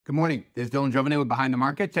Good morning. This is Dylan Jovine with Behind the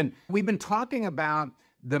Markets, and we've been talking about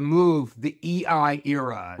the move, the EI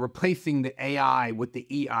era, replacing the AI with the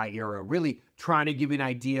EI era, really trying to give you an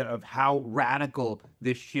idea of how radical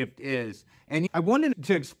this shift is. And I wanted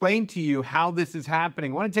to explain to you how this is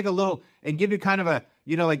happening. I want to take a little and give you kind of a,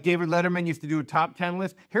 like David Letterman used to do a top 10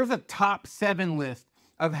 list. Here's a top 7 list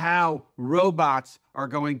of how robots are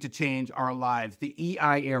going to change our lives, the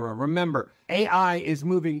EI era. Remember, AI is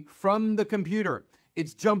moving from the computer.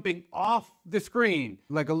 It's jumping off the screen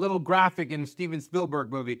like a little graphic in a Steven Spielberg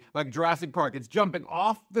movie, like Jurassic Park. It's jumping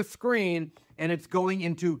off the screen and it's going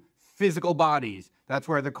into physical bodies. That's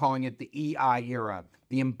why they're calling it the EI era,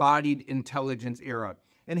 the Embodied Intelligence era.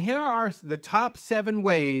 And here are the top 7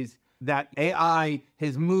 ways that AI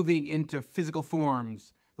is moving into physical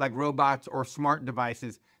forms like robots or smart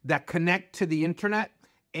devices that connect to the internet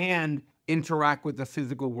and interact with the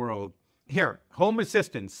physical world. Here, home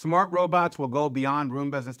assistants. Smart robots will go beyond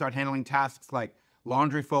Roombas and start handling tasks like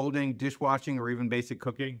laundry folding, dishwashing, or even basic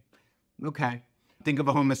cooking. Okay. Think of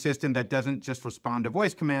a home assistant that doesn't just respond to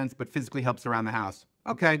voice commands, but physically helps around the house.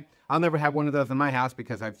 Okay. I'll never have one of those in my house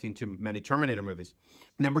because I've seen too many Terminator movies.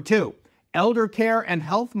 Number 2, elder care and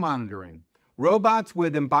health monitoring. Robots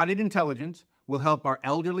with embodied intelligence will help our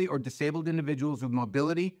elderly or disabled individuals with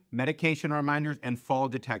mobility, medication reminders, and fall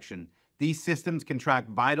detection. These systems can track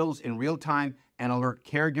vitals in real time and alert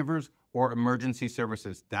caregivers or emergency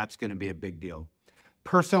services. That's going to be a big deal.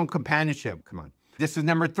 Personal companionship. Come on. This is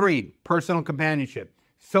number 3, personal companionship.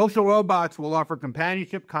 Social robots will offer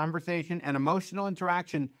companionship, conversation, and emotional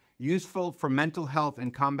interaction useful for mental health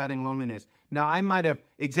and combating loneliness. Now, I might have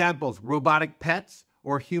examples, robotic pets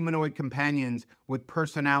or humanoid companions with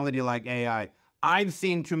personality like AI. I've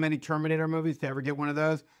seen too many Terminator movies to ever get one of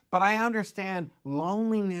those, but I understand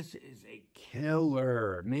loneliness is a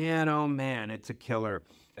killer. Man, oh man, it's a killer,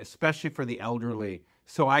 especially for the elderly.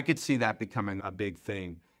 So I could see that becoming a big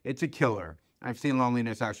thing. It's a killer. I've seen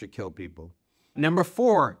loneliness actually kill people. Number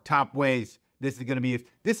 4, top ways this is going to be used.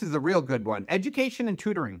 This is a real good one. Education and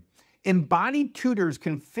tutoring. Embodied tutors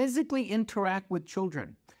can physically interact with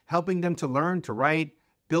children, helping them to learn to write,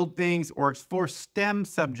 build things, or explore STEM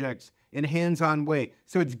subjects in a hands-on way.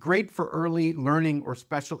 So it's great for early learning or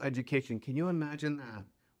special education. Can you imagine that?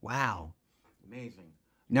 Wow, amazing.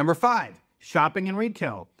 Number 5, shopping and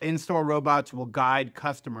retail. In-store robots will guide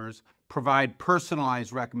customers, provide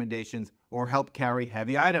personalized recommendations, or help carry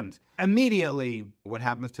heavy items. Immediately, what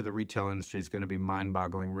happens to the retail industry is going to be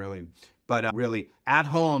mind-boggling, really. But really, at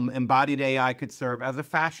home, embodied AI could serve as a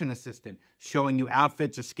fashion assistant, showing you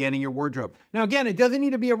outfits or scanning your wardrobe. Now, again, it doesn't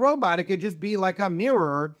need to be a robot. It could just be like a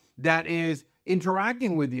mirror that is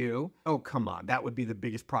interacting with you. Oh, come on. That would be the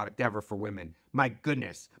biggest product ever for women. My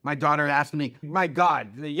goodness. My daughter asked me, my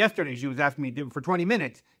God, yesterday she was asking me for 20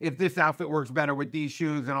 minutes if this outfit works better with these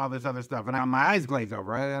shoes and all this other stuff. And my eyes glaze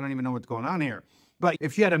over. I don't even know what's going on here. But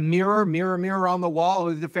if she had a mirror on the wall,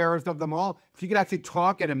 who's the fairest of them all, if she could actually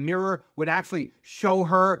talk and a mirror would actually show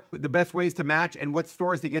her the best ways to match and what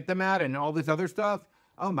stores to get them at and all this other stuff.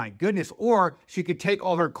 Oh my goodness. Or she could take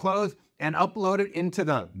all her clothes and upload it into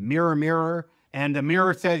the mirror, and the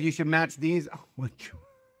mirror says you should match these. Oh,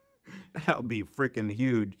 that'll be freaking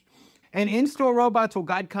huge. And in-store robots will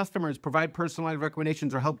guide customers, provide personalized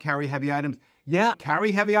recommendations, or help carry heavy items. Yeah,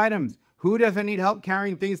 carry heavy items. Who doesn't need help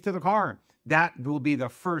carrying things to the car? That will be the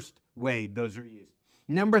first way those are used.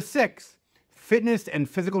 Number 6, fitness and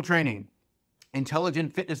physical training.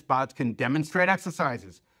 Intelligent fitness bots can demonstrate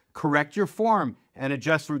exercises, correct your form, and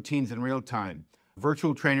adjust routines in real time.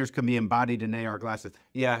 Virtual trainers can be embodied in AR glasses.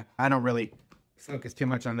 Yeah, I don't really focus too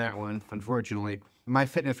much on that one, unfortunately. My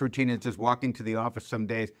fitness routine is just walking to the office some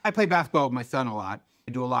days. I play basketball with my son a lot.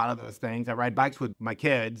 I do a lot of those things. I ride bikes with my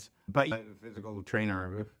kids, but a physical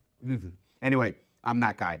trainer. Anyway, I'm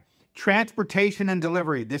that guy. Transportation and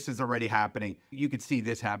delivery. This is already happening. You could see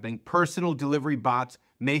this happening. Personal delivery bots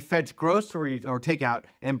may fetch groceries or takeout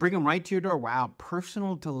and bring them right to your door. Wow,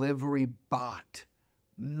 personal delivery bot.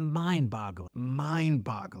 Mind-boggling.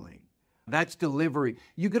 Mind-boggling. That's delivery.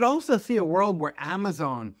 You could also see a world where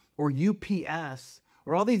Amazon or UPS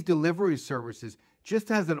or all these delivery services just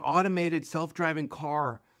has an automated self-driving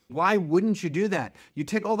car. Why wouldn't you do that? You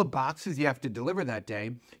take all the boxes you have to deliver that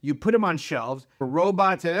day, you put them on shelves, a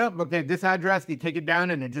robot says, oh, okay, this address, you take it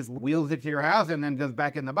down and it just wheels it to your house and then goes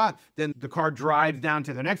back in the box. Then the car drives down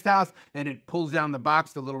to the next house and it pulls down the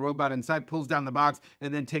box, the little robot inside pulls down the box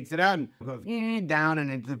and then takes it out and goes down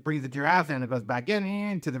and it just brings it to your house and it goes back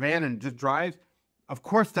in to the van and it just drives. Of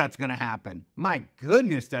course that's gonna happen. My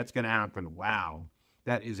goodness, that's gonna happen. Wow,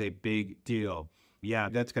 that is a big deal. Yeah,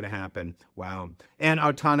 that's going to happen. Wow. And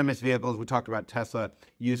autonomous vehicles, we talked about Tesla,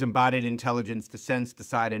 use embodied intelligence to sense,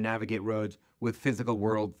 decide, and navigate roads with physical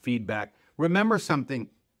world feedback. Remember something,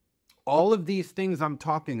 all of these things I'm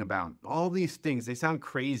talking about, all these things, they sound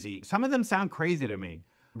crazy. Some of them sound crazy to me.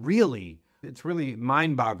 Really, it's really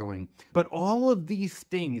mind-boggling. But all of these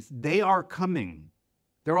things, they are coming.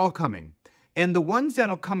 They're all coming. And the ones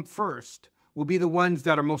that'll come first will be the ones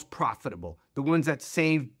that are most profitable, the ones that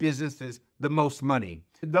save businesses the most money.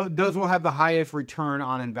 Those will have the highest return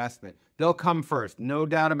on investment. They'll come first, no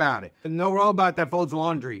doubt about it. No robot that folds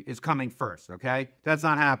laundry is coming first, okay? That's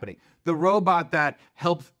not happening. The robot that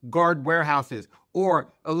helps guard warehouses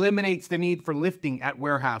or eliminates the need for lifting at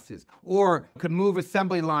warehouses or could move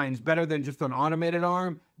assembly lines better than just an automated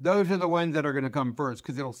arm, those are the ones that are going to come first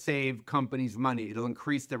because it'll save companies money. It'll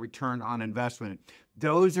increase the return on investment.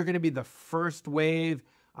 Those are going to be the first wave.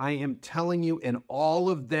 I am telling you, and all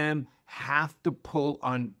of them have to pull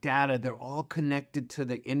on data. They're all connected to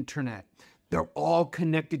the internet. They're all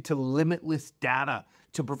connected to limitless data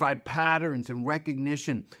to provide patterns and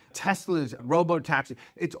recognition. Tesla's robotaxi,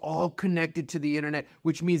 it's all connected to the internet,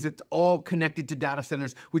 which means it's all connected to data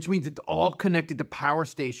centers, which means it's all connected to power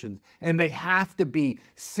stations. And they have to be,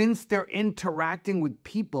 since they're interacting with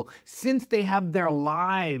people, since they have their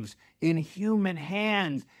lives in human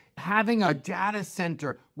hands, having a data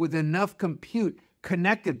center with enough compute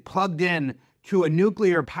connected, plugged in to a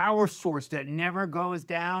nuclear power source that never goes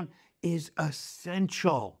down is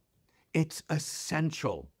essential. It's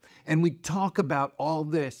essential. And we talk about all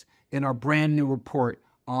this in our brand new report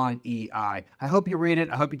on EI. I hope you read it.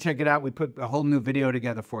 I hope you check it out. We put a whole new video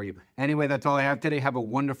together for you. Anyway, that's all I have today. Have a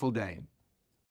wonderful day.